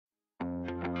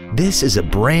This is a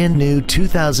brand new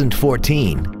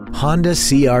 2014 Honda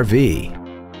CR-V.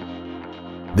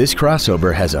 This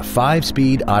crossover has a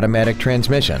 5-speed automatic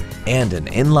transmission and an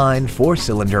inline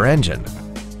 4-cylinder engine.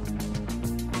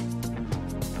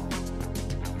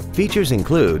 Features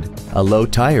include a low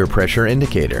tire pressure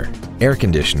indicator, air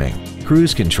conditioning,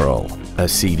 cruise control, a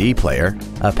CD player,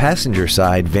 a passenger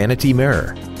side vanity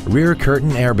mirror, rear curtain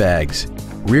airbags,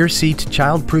 rear seat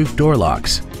child-proof door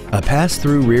locks, a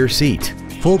pass-through rear seat,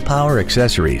 full power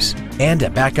accessories, and a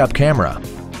backup camera.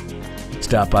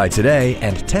 Stop by today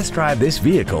and test drive this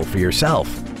vehicle for yourself.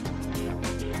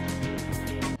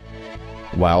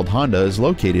 Wild Honda is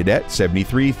located at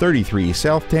 7333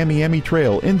 South Tamiami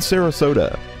Trail in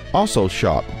Sarasota. Also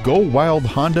shop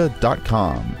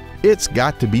GoWildHonda.com. It's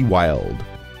got to be wild.